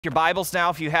Your Bibles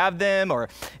now, if you have them, or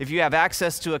if you have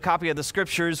access to a copy of the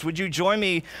Scriptures, would you join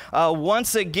me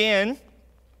once again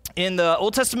in the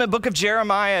Old Testament book of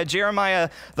Jeremiah? Jeremiah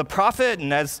the prophet,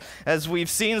 and as we've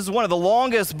seen, this is one of the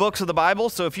longest books of the Bible,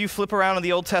 so if you flip around in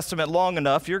the Old Testament long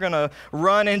enough, you're going to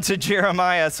run into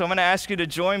Jeremiah. So I'm going to ask you to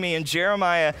join me in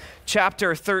Jeremiah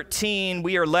chapter 13.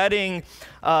 We are letting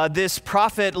this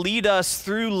prophet lead us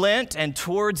through Lent and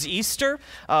towards Easter.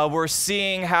 We're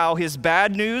seeing how his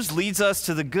bad news leads us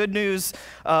to the good news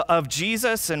of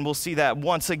Jesus, and we'll see that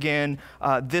once again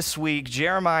this week.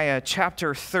 Jeremiah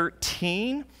chapter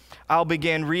 13. I'll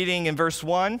begin reading in verse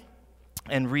 1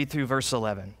 and read through verse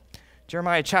 11.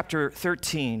 Jeremiah chapter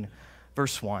 13,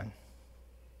 verse 1.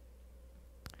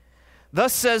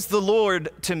 Thus says the Lord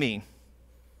to me,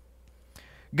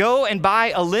 "Go and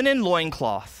buy a linen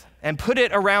loincloth and put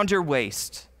it around your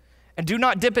waist, and do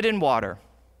not dip it in water."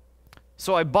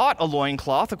 So I bought a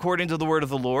loincloth according to the word of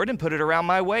the Lord and put it around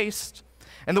my waist.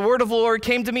 And the word of the Lord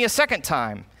came to me a second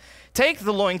time. "Take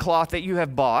the loincloth that you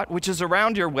have bought, which is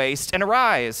around your waist, and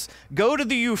arise, go to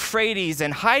the Euphrates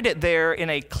and hide it there in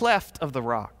a cleft of the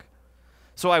rock."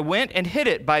 So I went and hid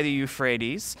it by the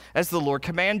Euphrates, as the Lord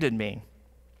commanded me.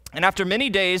 And after many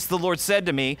days, the Lord said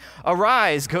to me,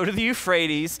 "Arise, go to the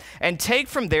Euphrates, and take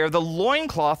from there the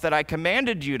loincloth that I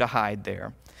commanded you to hide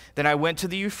there." Then I went to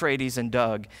the Euphrates and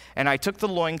dug, and I took the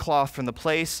loincloth from the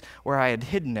place where I had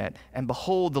hidden it, and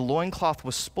behold, the loincloth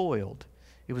was spoiled.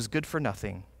 It was good for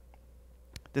nothing.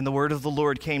 Then the word of the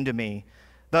Lord came to me.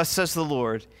 Thus says the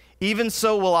Lord, "Even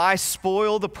so will I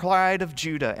spoil the pride of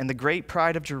Judah and the great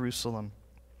pride of Jerusalem.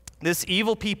 This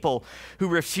evil people who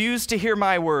refuse to hear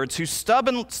my words, who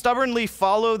stubbornly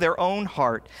follow their own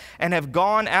heart, and have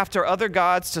gone after other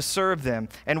gods to serve them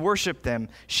and worship them,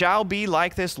 shall be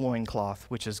like this loincloth,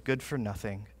 which is good for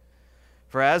nothing.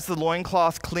 For as the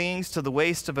loincloth clings to the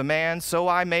waist of a man, so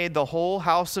I made the whole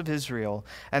house of Israel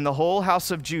and the whole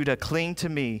house of Judah cling to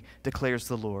me, declares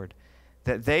the Lord,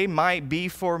 that they might be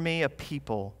for me a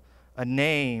people, a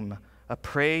name, a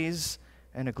praise,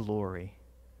 and a glory.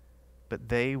 But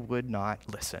they would not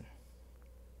listen."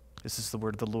 This is the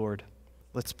word of the Lord.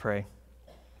 Let's pray.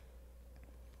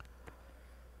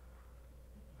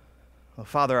 Well,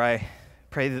 Father, I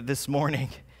pray that this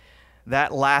morning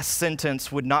that last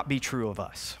sentence would not be true of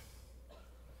us.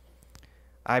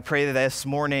 I pray that this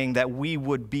morning that we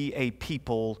would be a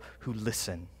people who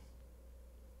listen.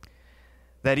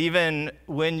 That even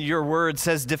when your word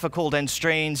says difficult and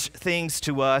strange things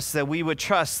to us, that we would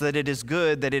trust that it is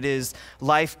good, that it is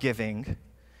life-giving,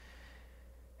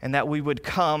 and that we would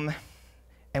come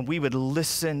and we would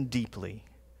listen deeply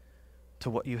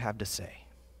to what you have to say.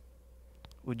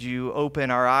 Would you open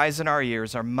our eyes and our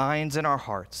ears, our minds and our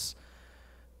hearts,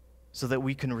 so that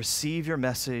we can receive your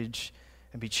message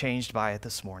and be changed by it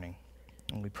this morning?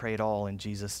 And we pray it all in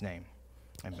Jesus' name.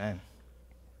 Amen.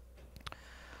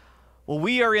 Well,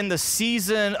 we are in the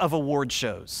season of award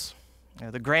shows.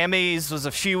 The Grammys was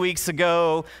a few weeks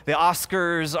ago. The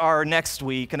Oscars are next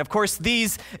week. And of course,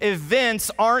 these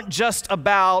events aren't just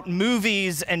about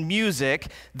movies and music.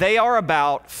 They are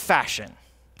about fashion.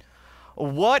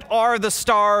 What are the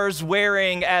stars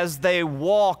wearing as they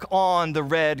walk on the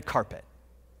red carpet?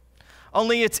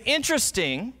 Only it's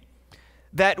interesting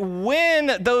that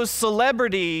when those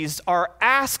celebrities are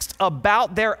asked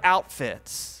about their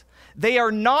outfits, they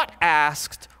are not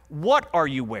asked, "What are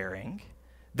you wearing?"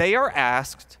 They are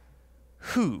asked,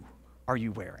 "Who are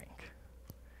you wearing?"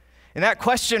 And that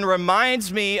question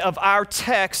reminds me of our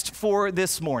text for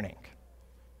this morning.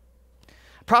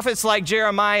 Prophets like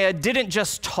Jeremiah didn't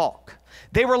just talk.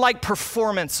 They were like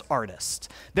performance artists.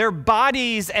 Their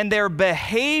bodies and their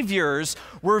behaviors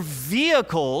were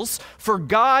vehicles for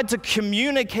God to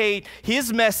communicate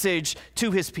his message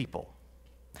to his people.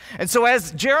 And so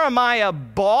as Jeremiah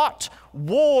bought,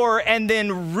 wore, and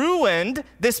then ruined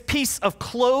this piece of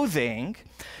clothing,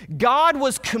 God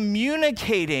was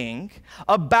communicating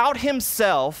about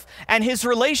himself and his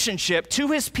relationship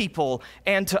to his people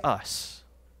and to us.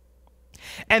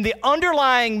 And the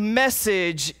underlying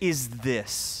message is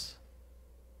this: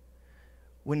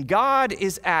 when God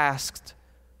is asked,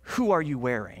 "Who are you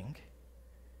wearing?"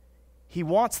 he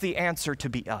wants the answer to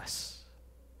be us.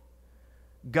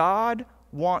 God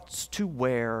wants to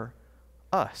wear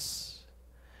us,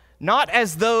 not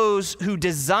as those who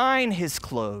design his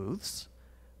clothes,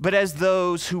 but as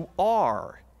those who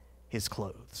are his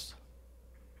clothes.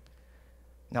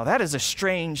 Now that is a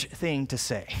strange thing to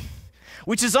say.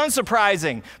 which is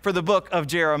unsurprising for the book of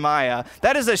Jeremiah.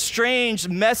 That is a strange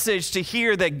message to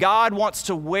hear, that God wants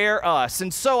to wear us.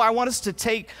 And so I want us to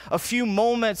take a few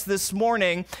moments this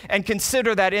morning and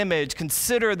consider that image,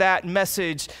 consider that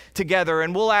message together.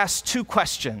 And we'll ask two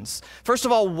questions. First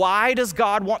of all, why does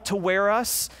God want to wear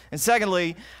us? And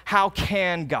secondly, how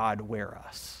can God wear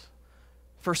us?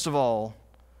 First of all,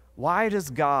 why does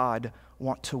God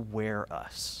want to wear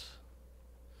us?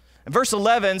 And verse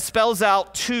 11 spells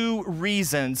out two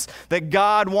reasons that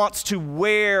God wants to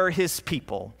wear his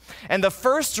people. And the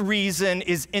first reason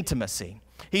is intimacy.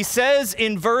 He says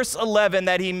in verse 11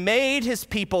 that he made his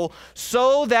people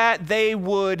so that they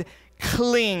would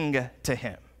cling to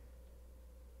him.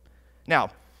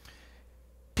 Now,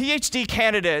 PhD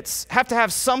candidates have to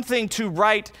have something to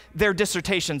write their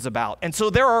dissertations about. And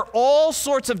so there are all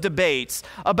sorts of debates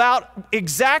about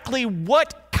exactly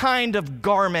what kind of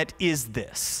garment is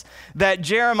this that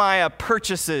Jeremiah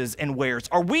purchases and wears.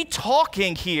 Are we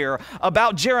talking here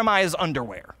about Jeremiah's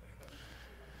underwear?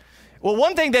 Well,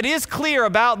 one thing that is clear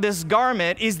about this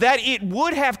garment is that it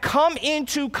would have come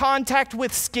into contact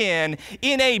with skin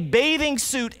in a bathing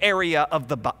suit area of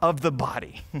the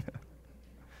body.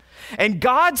 And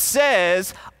God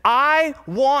says, I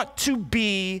want to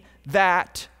be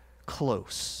that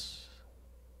close.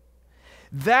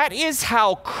 That is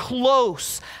how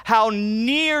close, how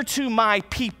near to my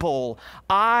people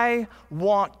I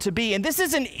want to be. And this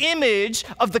is an image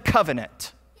of the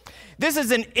covenant. This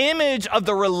is an image of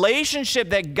the relationship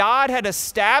that God had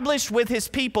established with his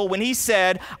people when he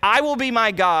said, I will be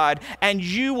my God and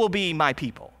you will be my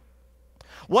people.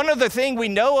 One other thing we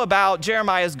know about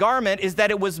Jeremiah's garment is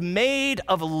that it was made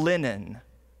of linen,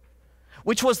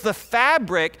 which was the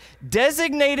fabric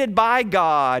designated by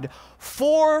God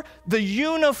for the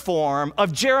uniform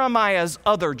of Jeremiah's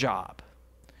other job.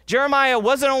 Jeremiah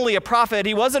wasn't only a prophet,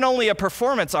 he wasn't only a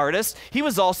performance artist, he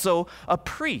was also a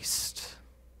priest.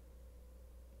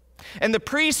 And the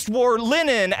priests wore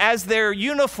linen as their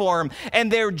uniform, and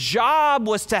their job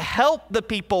was to help the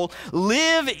people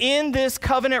live in this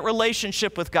covenant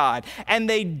relationship with God. And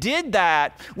they did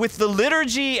that with the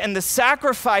liturgy and the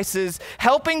sacrifices,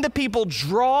 helping the people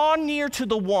draw near to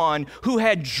the one who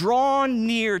had drawn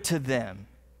near to them,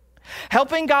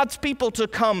 helping God's people to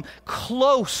come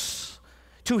close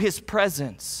to his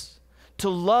presence, to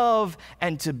love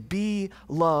and to be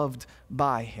loved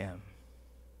by him.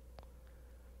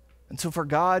 And so for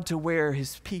God to wear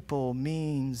his people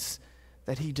means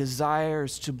that he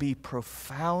desires to be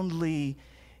profoundly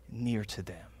near to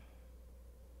them.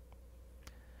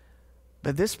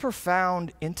 But this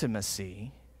profound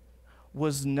intimacy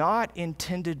was not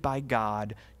intended by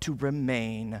God to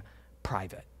remain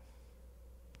private.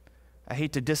 I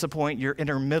hate to disappoint your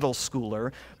inner middle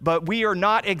schooler, but we are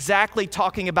not exactly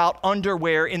talking about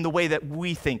underwear in the way that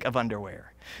we think of underwear.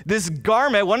 This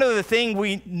garment, one of the things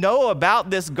we know about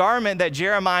this garment that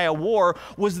Jeremiah wore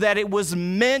was that it was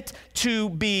meant to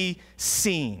be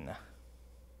seen.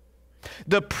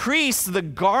 The priests, the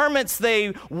garments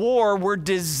they wore were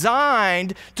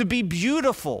designed to be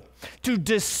beautiful, to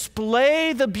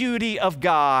display the beauty of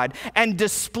God and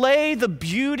display the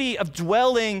beauty of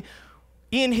dwelling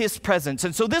in his presence.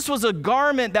 And so this was a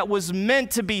garment that was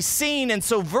meant to be seen. And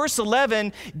so verse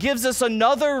 11 gives us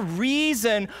another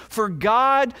reason for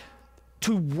God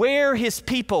to wear his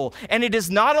people. And it is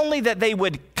not only that they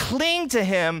would cling to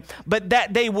him, but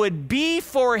that they would be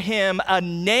for him a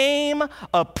name,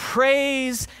 a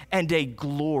praise, and a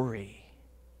glory.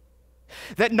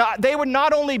 That they would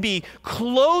not only be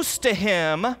close to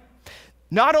him,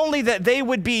 not only that they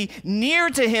would be near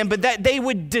to him, but that they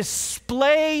would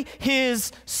display his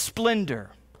splendor.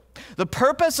 The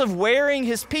purpose of wearing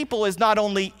his people is not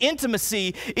only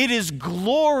intimacy, it is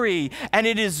glory and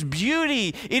it is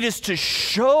beauty. It is to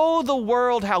show the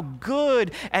world how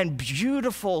good and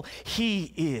beautiful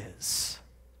he is.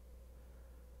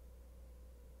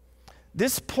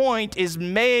 This point is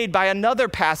made by another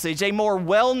passage, a more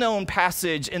well-known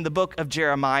passage in the book of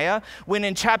Jeremiah, when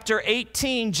in chapter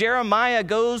 18, Jeremiah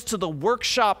goes to the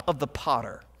workshop of the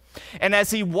potter. And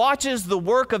as he watches the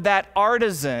work of that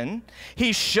artisan,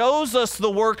 he shows us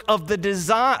the work of the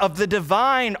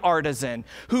divine artisan,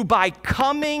 who by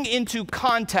coming into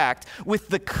contact with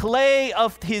the clay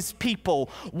of his people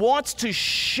wants to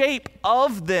shape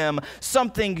of them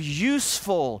something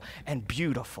useful and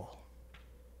beautiful.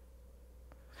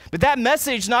 But that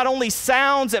message not only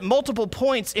sounds at multiple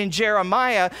points in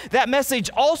Jeremiah, that message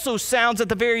also sounds at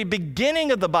the very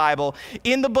beginning of the Bible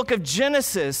in the book of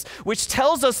Genesis, which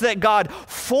tells us that God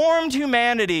formed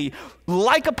humanity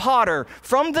like a potter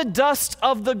from the dust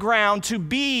of the ground to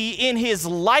be in his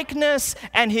likeness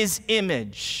and his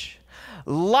image.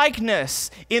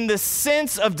 likeness in the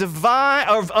sense of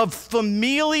of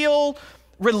familial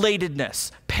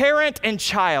relatedness, parent and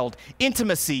child,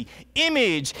 intimacy,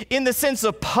 image in the sense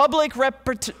of public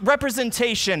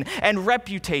representation and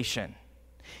reputation,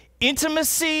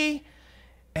 intimacy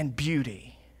and beauty.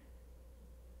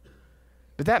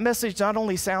 But that message not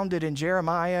only sounded in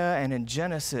Jeremiah and in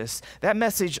Genesis, that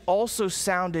message also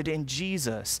sounded in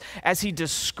Jesus as he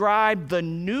described the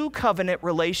new covenant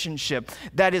relationship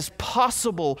that is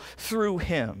possible through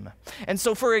him. And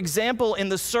so, for example, in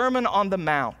the Sermon on the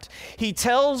Mount, he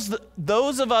tells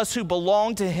those of us who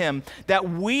belong to him that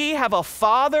we have a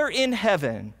Father in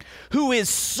heaven who is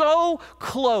so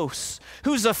close,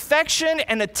 whose affection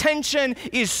and attention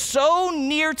is so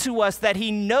near to us that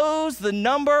he knows the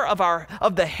number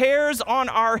of the hairs on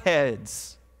our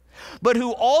heads, but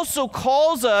who also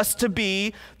calls us to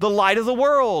be the light of the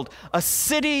world, a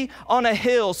city on a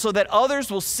hill, so that others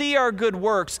will see our good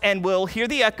works and will, hear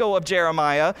the echo of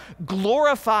Jeremiah,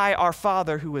 glorify our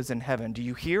Father who is in heaven. Do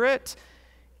you hear it?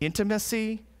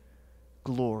 Intimacy,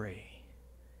 glory,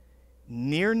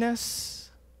 nearness,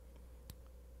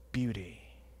 beauty.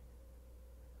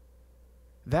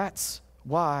 That's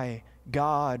why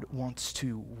God wants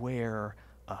to wear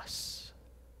us.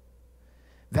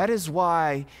 That is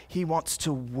why he wants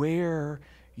to wear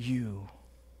you.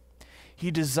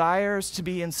 He desires to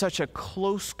be in such a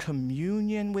close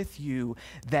communion with you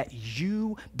that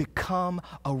you become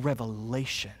a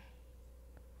revelation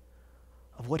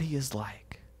of what he is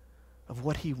like, of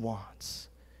what he wants,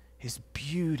 his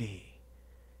beauty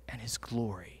and his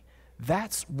glory.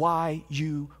 That's why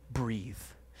you breathe.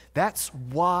 That's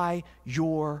why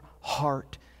your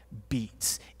heart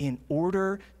beats, in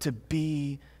order to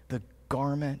be the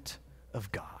garment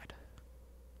of God.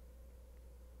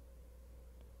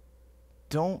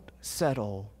 Don't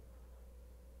settle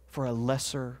for a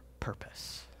lesser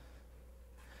purpose.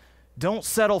 Don't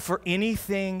settle for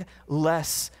anything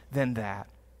less than that.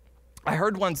 I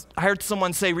heard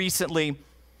someone say recently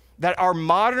that our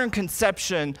modern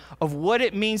conception of what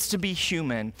it means to be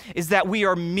human is that we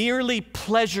are merely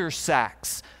pleasure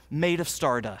sacks made of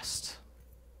stardust,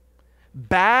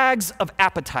 bags of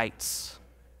appetites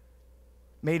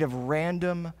made of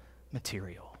random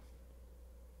material.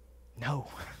 No,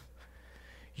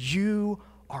 you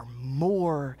are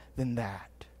more than that.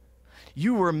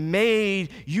 You were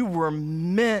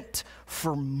meant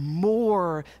for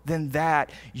more than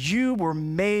that. You were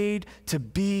made to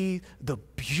be the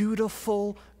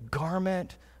beautiful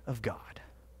garment of God.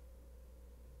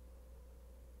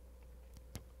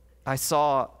 I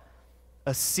saw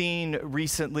a scene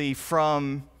recently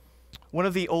from one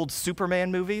of the old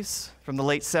Superman movies from the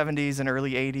late 70s and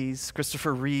early 80s.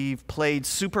 Christopher Reeve played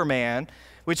Superman,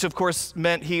 which of course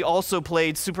meant he also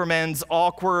played Superman's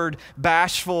awkward,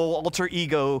 bashful alter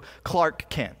ego, Clark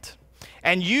Kent.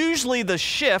 And usually the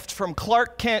shift from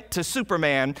Clark Kent to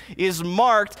Superman is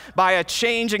marked by a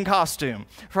change in costume,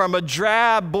 from a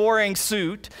drab, boring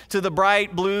suit to the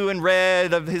bright blue and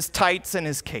red of his tights and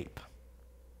his cape.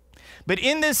 But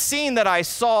in this scene that I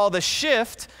saw, the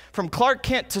shift from Clark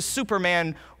Kent to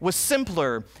Superman was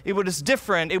simpler. It was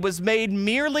different. It was made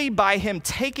merely by him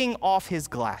taking off his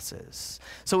glasses.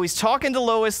 So he's talking to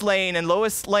Lois Lane, and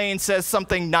Lois Lane says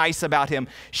something nice about him.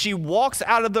 She walks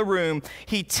out of the room.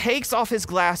 He takes off his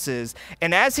glasses,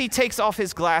 and as he takes off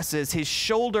his glasses, his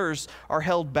shoulders are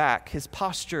held back. His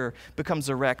posture becomes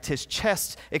erect. His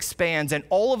chest expands, and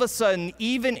all of a sudden,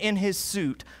 even in his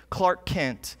suit, Clark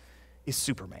Kent is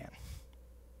Superman.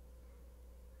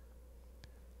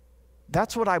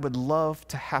 That's what I would love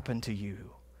to happen to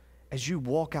you as you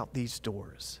walk out these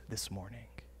doors this morning.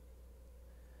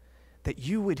 That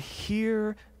you would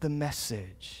hear the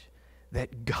message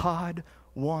that God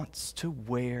wants to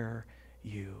wear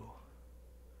you.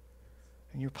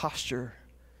 And your posture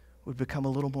would become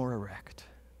a little more erect.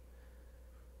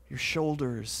 Your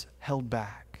shoulders held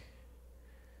back.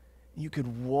 You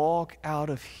could walk out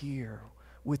of here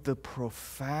with the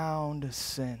profound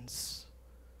sense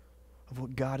of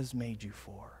what God has made you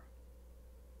for.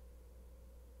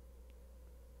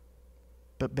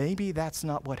 But maybe that's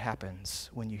not what happens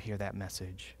when you hear that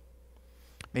message.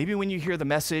 Maybe when you hear the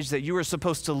message that you are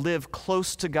supposed to live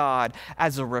close to God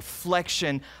as a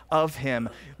reflection of Him,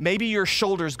 maybe your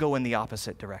shoulders go in the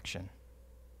opposite direction.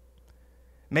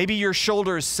 Maybe your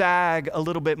shoulders sag a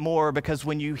little bit more because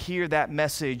when you hear that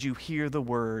message, you hear the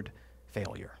word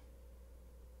failure.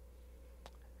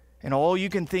 And all you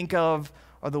can think of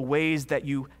are the ways that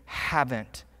you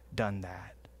haven't done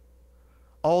that.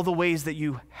 All the ways that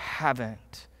you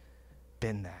haven't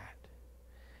been that.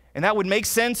 And that would make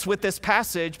sense with this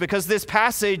passage because this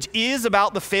passage is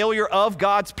about the failure of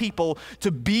God's people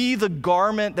to be the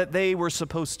garment that they were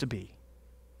supposed to be.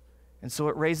 And so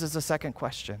it raises a second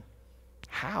question.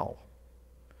 How?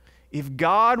 If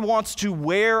God wants to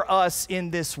wear us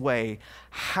in this way,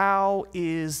 how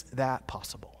is that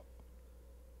possible?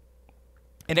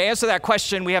 And to answer that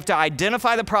question, we have to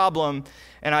identify the problem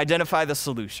and identify the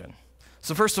solution.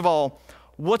 So first of all,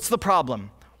 what's the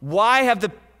problem? Why have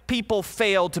the people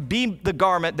failed to be the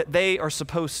garment that they are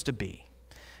supposed to be?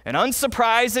 And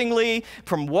unsurprisingly,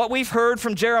 from what we've heard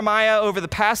from Jeremiah over the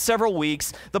past several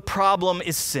weeks, the problem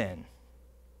is sin.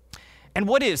 And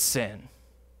what is sin?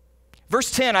 Verse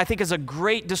 10, I think, is a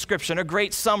great description, a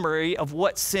great summary of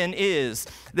what sin is.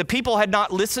 The people had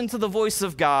not listened to the voice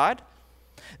of God.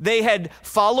 They had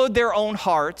followed their own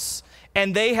hearts,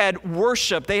 and they had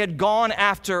worshiped. They had gone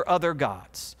after other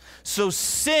gods. So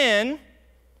sin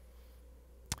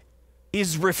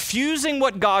is refusing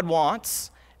what God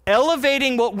wants,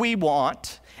 elevating what we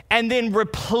want, and then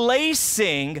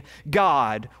replacing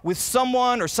God with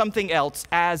someone or something else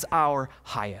as our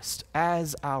highest,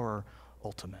 as our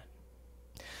ultimate.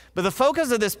 But the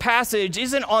focus of this passage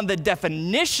isn't on the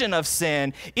definition of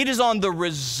sin, it is on the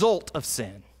result of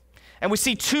sin. And we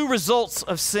see two results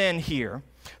of sin here.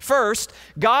 First,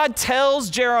 God tells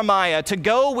Jeremiah to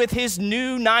go with his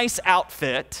new nice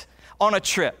outfit on a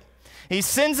trip. He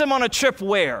sends him on a trip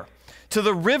where? To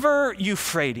the river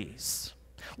Euphrates.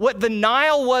 What the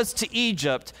Nile was to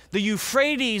Egypt, the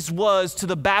Euphrates was to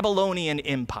the Babylonian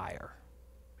Empire.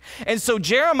 And so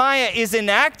Jeremiah is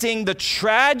enacting the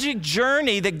tragic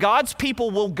journey that God's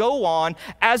people will go on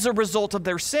as a result of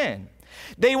their sin.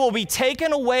 They will be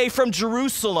taken away from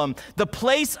Jerusalem, the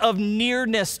place of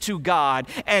nearness to God,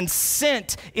 and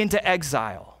sent into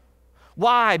exile.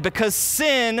 Why? Because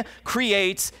sin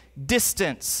creates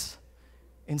distance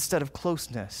instead of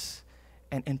closeness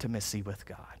and intimacy with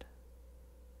God.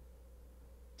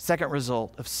 Second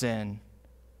result of sin,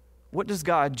 what does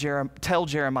God tell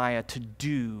Jeremiah to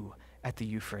do at the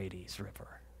Euphrates River?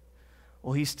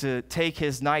 Well, he's to take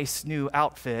his nice new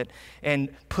outfit and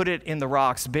put it in the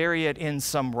rocks, bury it in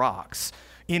some rocks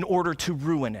in order to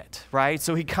ruin it, right?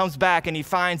 So he comes back and he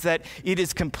finds that it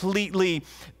is completely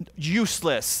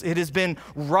useless. It has been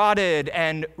rotted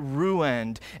and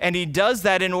ruined. And he does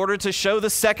that in order to show the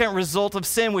second result of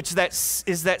sin, which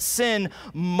is that sin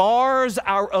mars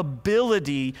our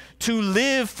ability to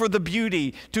live for the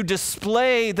beauty, to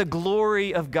display the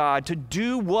glory of God, to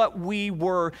do what we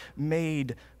were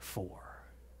made for.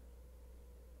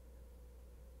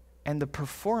 And the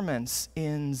performance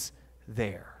ends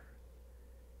there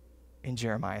in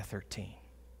Jeremiah 13.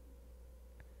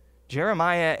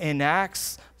 Jeremiah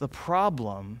enacts the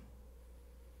problem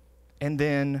and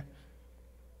then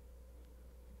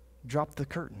drop the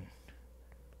curtain.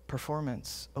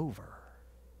 Performance over.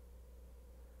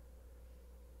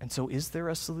 And so is there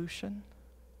a solution?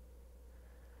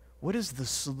 What is the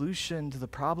solution to the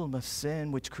problem of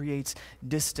sin which creates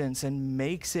distance and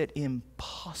makes it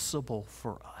impossible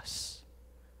for us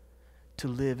to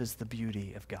live as the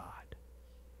beauty of God?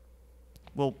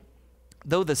 Well,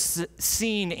 though the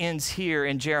scene ends here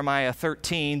in Jeremiah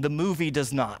 13, the movie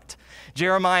does not.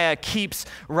 Jeremiah keeps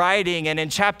writing, and in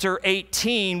chapter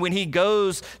 18, when he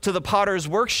goes to the potter's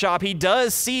workshop, he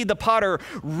does see the potter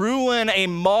ruin a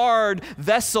marred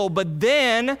vessel, but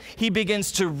then he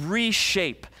begins to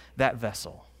reshape that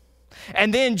vessel.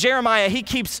 And then Jeremiah, he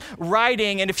keeps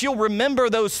writing, and if you'll remember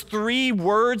those three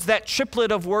words, that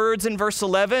triplet of words in verse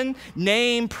 11,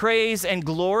 name, praise, and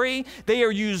glory, they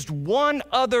are used one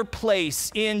other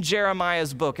place in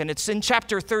Jeremiah's book, and it's in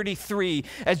chapter 33,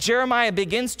 as Jeremiah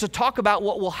begins to talk about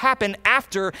what will happen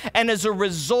after and as a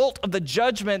result of the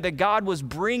judgment that God was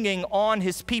bringing on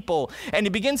his people. And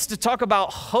he begins to talk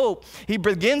about hope. He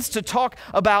begins to talk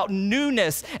about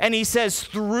newness, and he says,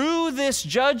 through this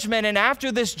judgment and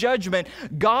after this judgment,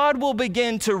 God will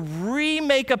begin to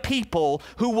remake a people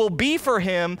who will be for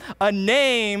him a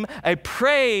name, a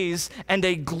praise, and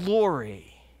a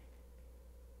glory.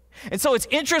 And so it's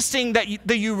interesting that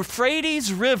the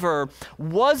Euphrates River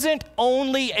wasn't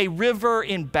only a river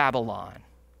in Babylon.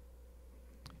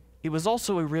 It was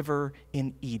also a river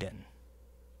in Eden.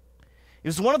 It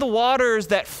was one of the waters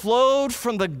that flowed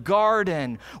from the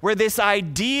garden where this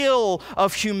ideal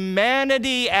of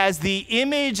humanity as the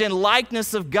image and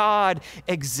likeness of God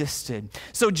existed.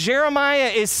 So Jeremiah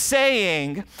is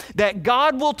saying that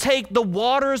God will take the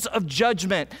waters of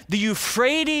judgment, the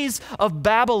Euphrates of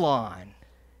Babylon,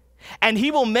 and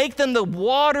he will make them the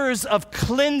waters of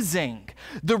cleansing,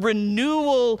 the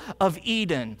renewal of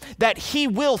Eden, that he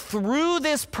will, through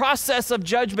this process of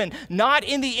judgment, not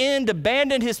in the end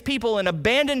abandon his people and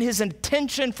abandon his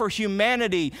intention for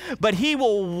humanity, but he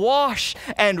will wash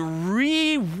and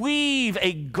reweave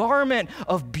a garment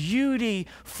of beauty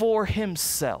for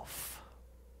himself.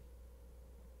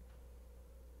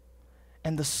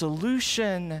 And the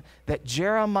solution that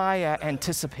Jeremiah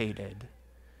anticipated,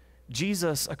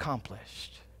 Jesus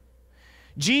accomplished.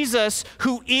 Jesus,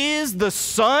 who is the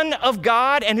Son of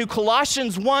God and who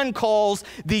Colossians 1 calls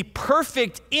the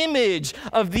perfect image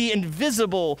of the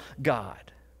invisible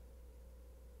God.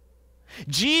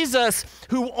 Jesus,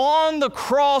 who on the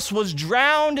cross was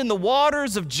drowned in the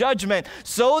waters of judgment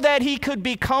so that he could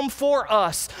become for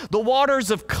us the waters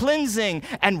of cleansing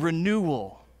and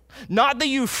renewal. Not the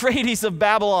Euphrates of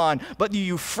Babylon, but the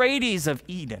Euphrates of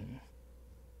Eden.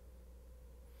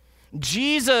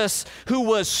 Jesus, who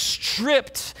was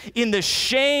stripped in the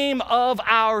shame of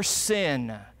our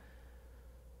sin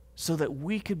so that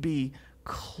we could be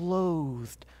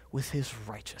clothed with his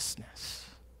righteousness.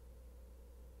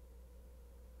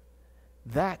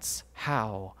 That's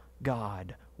how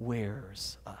God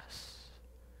wears us.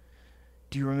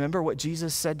 Do you remember what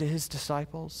Jesus said to his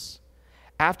disciples?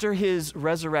 After his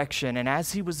resurrection and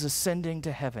as he was ascending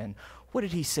to heaven, what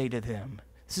did he say to them?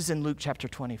 This is in Luke chapter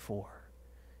 24.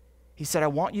 He said, I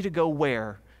want you to go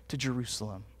where? To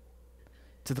Jerusalem,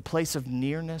 to the place of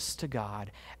nearness to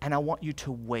God, and I want you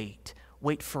to wait.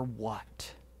 Wait for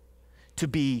what? To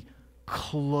be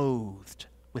clothed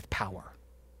with power.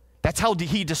 That's how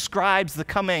he describes the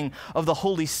coming of the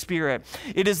Holy Spirit.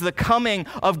 It is the coming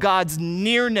of God's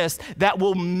nearness that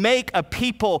will make a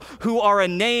people who are a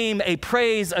name, a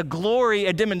praise, a glory,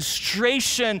 a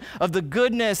demonstration of the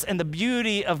goodness and the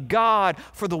beauty of God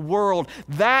for the world.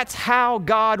 That's how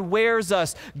God wears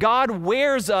us. God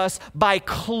wears us by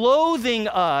clothing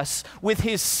us with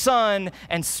his Son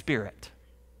and Spirit.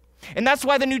 And that's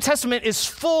why the New Testament is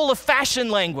full of fashion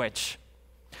language.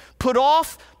 Put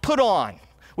off, put on,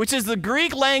 which is the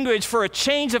Greek language for a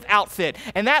change of outfit.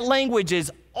 And that language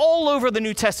is all over the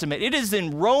New Testament. It is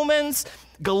in Romans,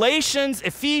 Galatians,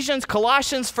 Ephesians,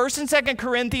 Colossians, 1st and 2nd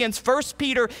Corinthians, 1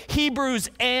 Peter, Hebrews,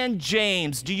 and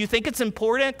James. Do you think it's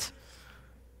important?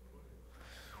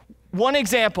 One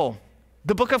example,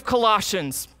 the book of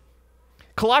Colossians.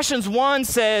 Colossians 1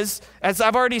 says, as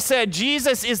I've already said,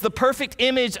 Jesus is the perfect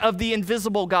image of the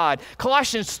invisible God.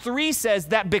 Colossians 3 says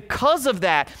that because of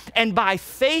that and by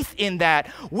faith in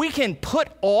that, we can put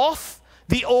off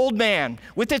the old man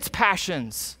with its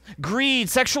passions, greed,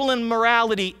 sexual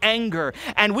immorality, anger,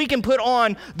 and we can put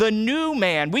on the new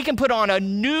man. We can put on a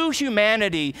new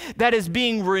humanity that is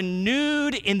being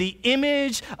renewed in the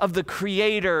image of the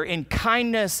Creator in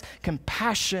kindness,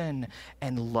 compassion,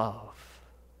 and love.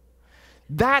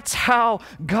 That's how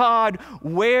God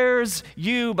wears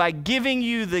you, by giving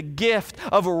you the gift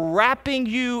of wrapping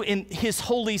you in his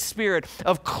Holy Spirit,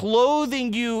 of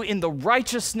clothing you in the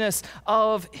righteousness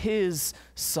of his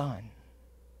Son.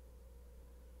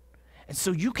 And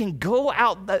so you can go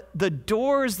out the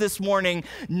doors this morning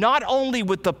not only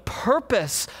with the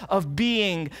purpose of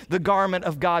being the garment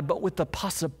of God, but with the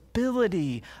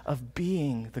possibility of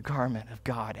being the garment of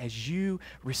God as you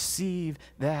receive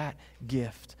that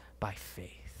gift by faith.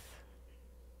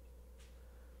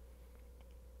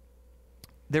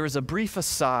 There is a brief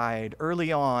aside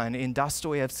early on in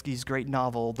Dostoevsky's great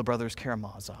novel, The Brothers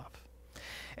Karamazov.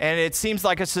 And it seems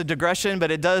like it's a digression, but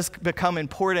it does become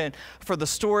important for the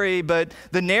story. But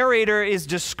the narrator is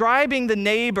describing the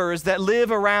neighbors that live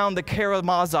around the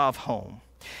Karamazov home.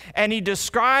 And he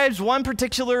describes one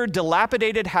particular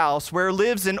dilapidated house where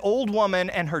lives an old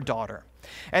woman and her daughter.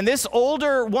 And this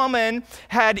older woman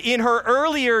had, in her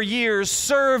earlier years,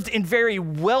 served in very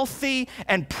wealthy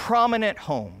and prominent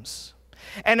homes.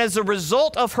 And as a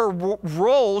result of her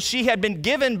role, she had been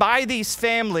given by these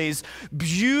families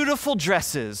beautiful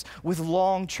dresses with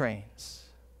long trains.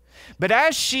 But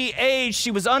as she aged,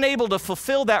 she was unable to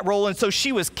fulfill that role, and so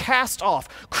she was cast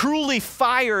off, cruelly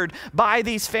fired by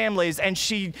these families, and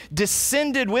she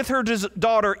descended with her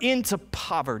daughter into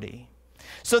poverty,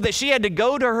 so that she had to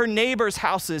go to her neighbors'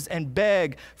 houses and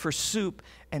beg for soup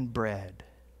and bread.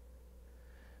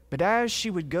 But as she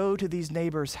would go to these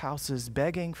neighbors' houses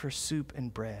begging for soup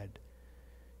and bread,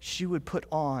 she would put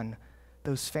on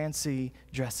those fancy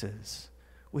dresses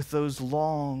with those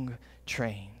long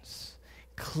trains,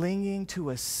 clinging to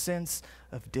a sense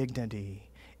of dignity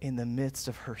in the midst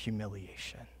of her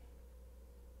humiliation.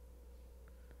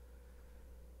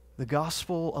 The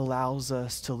gospel allows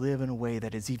us to live in a way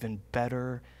that is even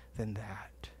better than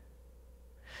that.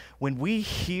 When we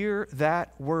hear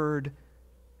that word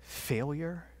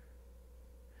failure,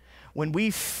 when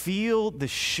we feel the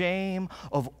shame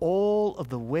of all of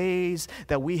the ways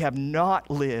that we have not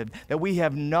lived, that we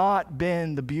have not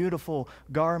been the beautiful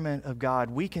garment of God,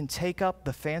 we can take up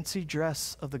the fancy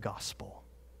dress of the gospel.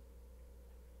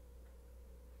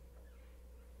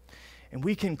 And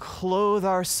we can clothe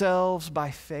ourselves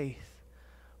by faith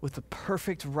with the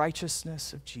perfect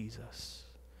righteousness of Jesus,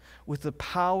 with the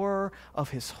power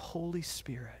of his Holy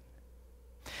Spirit.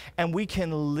 And we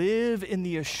can live in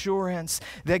the assurance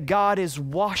that God is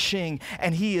washing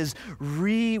and he is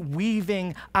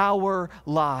reweaving our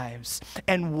lives.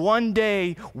 And one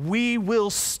day we will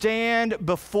stand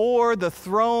before the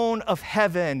throne of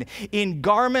heaven in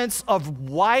garments of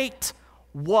white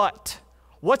what?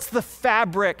 What's the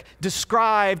fabric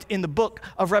described in the book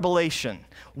of Revelation?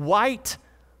 White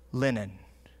linen.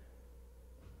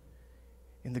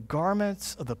 In the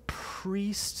garments of the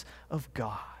priests of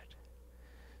God,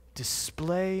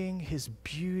 displaying his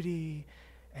beauty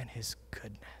and his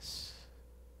goodness.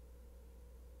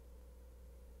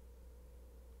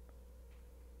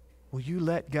 Will you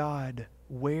let God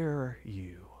wear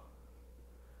you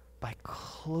by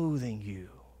clothing you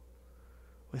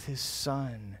with his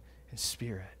Son and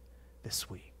Spirit this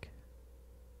week?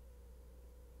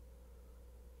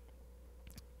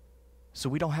 So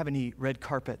we don't have any red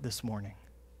carpet this morning,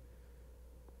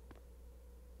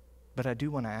 but I do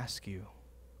want to ask you,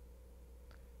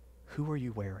 who are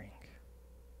you wearing?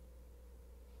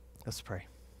 Let's pray.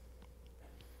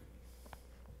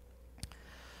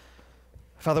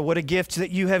 Father, what a gift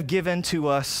that you have given to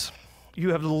us. You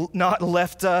have not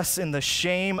left us in the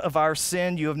shame of our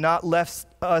sin. You have not left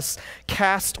us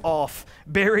cast off,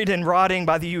 buried and rotting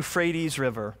by the Euphrates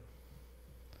River.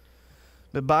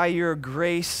 But by your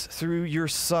grace through your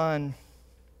Son,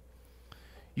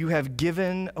 you have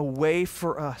given a way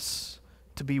for us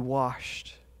to be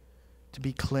washed, to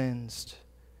be cleansed,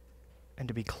 and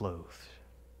to be clothed.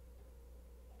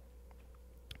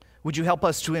 Would you help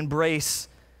us to embrace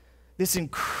this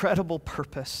incredible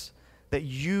purpose that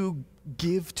you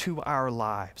give to our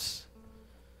lives?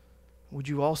 Would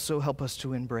you also help us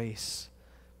to embrace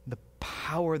the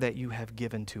power that you have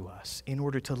given to us in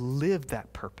order to live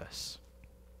that purpose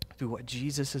through what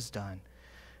Jesus has done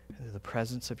and through the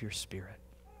presence of your Spirit?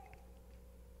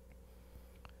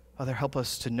 Father, help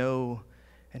us to know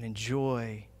and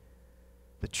enjoy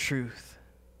the truth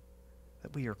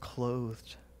that we are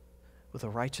clothed with a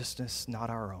righteousness not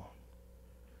our own,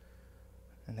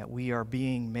 and that we are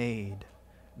being made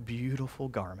beautiful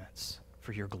garments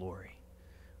for your glory.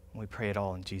 And we pray it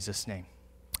all in Jesus' name.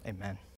 Amen.